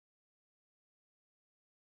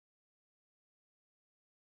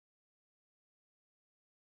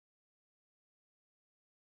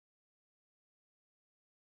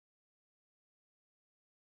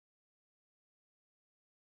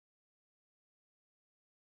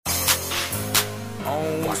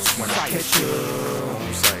On watch when I catch you.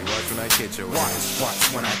 Watch when I catch you. Watch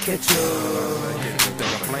when I catch you.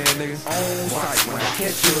 Think I'm playing, nigga? On sight when I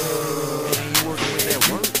catch you. Ain't you working with that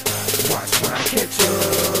work? Watch when I catch you.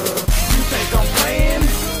 You think I'm playing?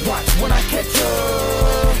 Watch when I catch you.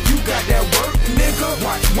 You got that work, nigga.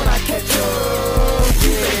 Watch when I catch you.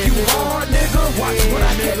 You think you hard, nigga? Watch when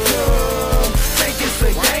I catch you. Think it's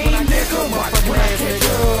a game, nigga? Watch when I catch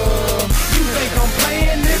you. You think I'm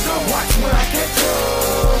playing, nigga? Watch when I catch you.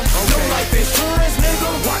 No life insurance, nigga.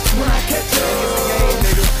 Watch when I catch you.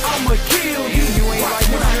 I'ma kill you. Watch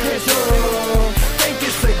when I catch you. Think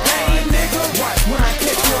it's a game, nigga? Watch when I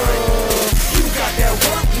catch you. You got that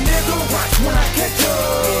work, nigga? Watch when I catch you.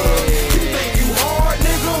 You think you hard,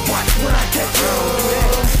 nigga? Watch when I catch you.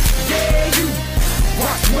 Yeah, you.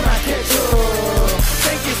 Watch when I catch you.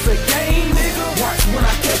 Think it's a game, nigga? Watch when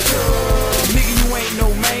I catch you. Nigga, you ain't no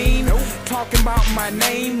main. Talking about my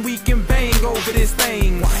name, we can bang over this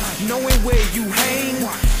thing. Knowing where you hang,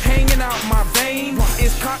 hanging out my vein.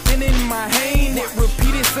 It's cotton in my hand. It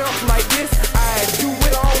repeat itself like this. I do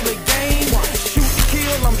it all again. Shoot to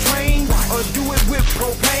kill, I'm trained. Or do it with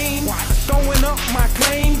propane. Throwing up my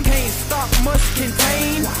claim. Can't stop, must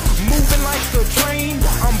contain. Moving like the train.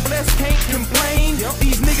 I'm blessed, can't complain.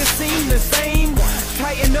 These niggas seem the same.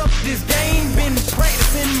 Tighten up this game. Been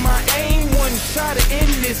practicing my aim. One shot to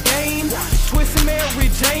end this game. Twisting Mary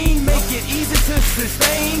Jane. Make it easy to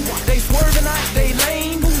sustain. They swerving out they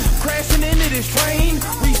lane. Crashing into this train.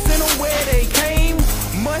 We sent them where they came.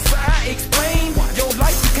 Must I explain? Your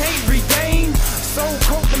life you can't regain. So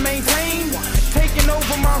cold to maintain. Taking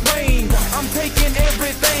over my reign. I'm taking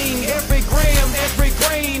everything. Every gram, every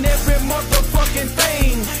grain, every motherfucking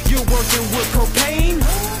thing. You're working with cocaine.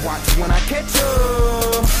 Watch when I catch you.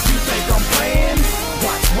 You think I'm playing?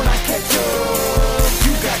 Watch when I catch you.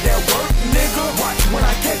 You got that work, nigga? Watch when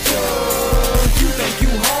I catch you. You think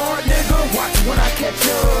you hard, nigga? Watch when I catch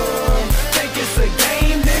you. Think it's a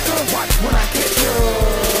game, nigga? Watch when I catch you.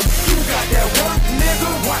 You got that work, nigga?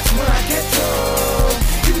 Watch when I catch you.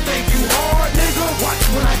 You think you hard, nigga? Watch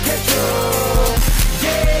when I catch you.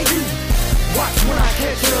 Yeah, you. Watch when I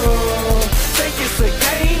catch you. Think it's a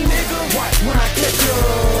game, nigga? Watch when I catch you.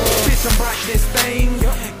 Bitch, I'm about this thing.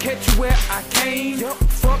 Catch you where I came.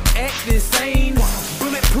 Fuck acting sane.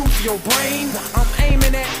 Bulletproof your brain. I'm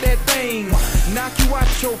aiming at that thing. Knock you out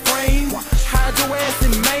your frame. Hide your ass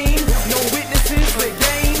in Maine. No witnesses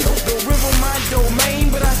again. The river my domain,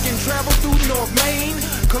 but I can travel through North Maine.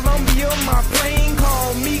 Columbia my plane.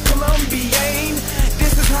 Call me Colombian.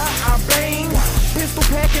 This is how I bang. Pistol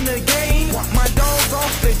packing the game. My dog's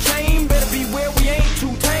off the chain. Better beware, we ain't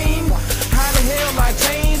too tame. How the hell I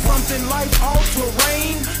change something life all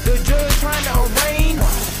terrain? The judge trying to arraign.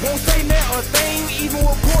 Won't say that a thing, even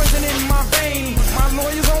with poison in my vein. My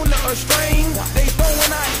lawyers on the strain. They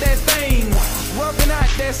throwing out that thing, rubbing out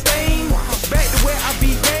that stain. Back to where I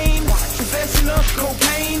began. Possession of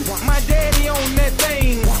cocaine. My daddy on that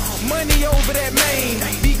thing. Money over that main.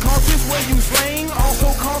 Be cautious where you slang. Also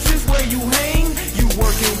cautious where you hang. You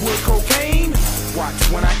working with cocaine. Watch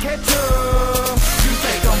when I catch you. You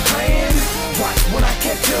think I'm playing? Watch when I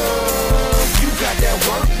catch you. You got that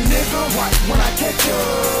work, nigga? Watch when I catch you.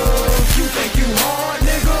 You think you hard,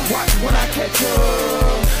 nigga? Watch when I catch you.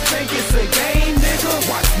 Think it's a game, nigga?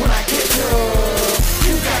 Watch when I catch you.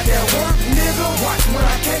 You got that work, nigga? Watch when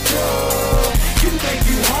I catch you. You think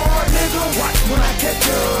you hard, nigga? Watch when I catch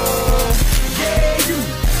you. Yeah, you.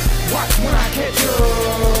 Watch when I catch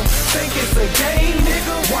you.